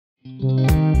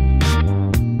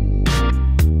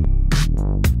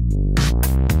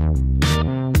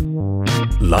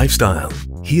Lifestyle.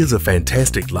 Here's a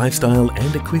fantastic lifestyle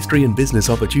and equestrian business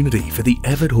opportunity for the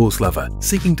avid horse lover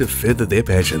seeking to further their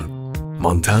passion.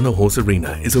 Montana Horse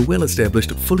Arena is a well-established,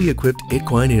 fully equipped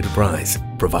equine enterprise,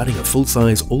 providing a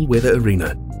full-size all-weather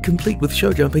arena, complete with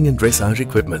show jumping and dressage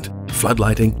equipment,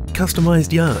 floodlighting,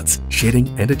 customized yards, shedding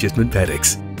and adjustment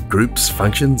paddocks. Groups,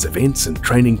 functions, events and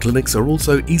training clinics are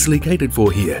also easily catered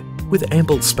for here, with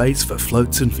ample space for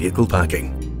floats and vehicle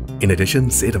parking. In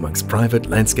addition, set amongst private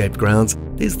landscaped grounds,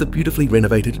 there's the beautifully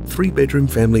renovated 3-bedroom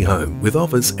family home with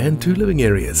office and 2 living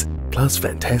areas, plus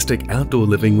fantastic outdoor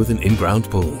living with an in-ground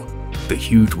pool. The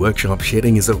huge workshop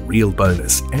shedding is a real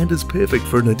bonus and is perfect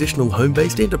for an additional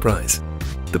home-based enterprise.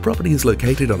 The property is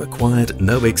located on a quiet,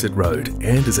 no-exit road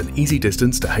and is an easy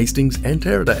distance to Hastings and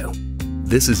Taradale.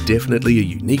 This is definitely a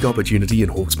unique opportunity in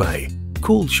Hawke's Bay.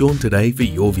 Call Shaun today for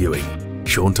your viewing.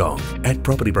 Shaun Tong at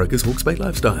Property Brokers Hawke's Bay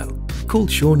Lifestyle. Call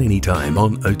Shaun anytime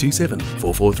on 027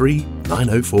 443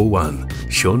 9041.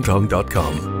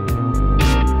 ShaunTong.com.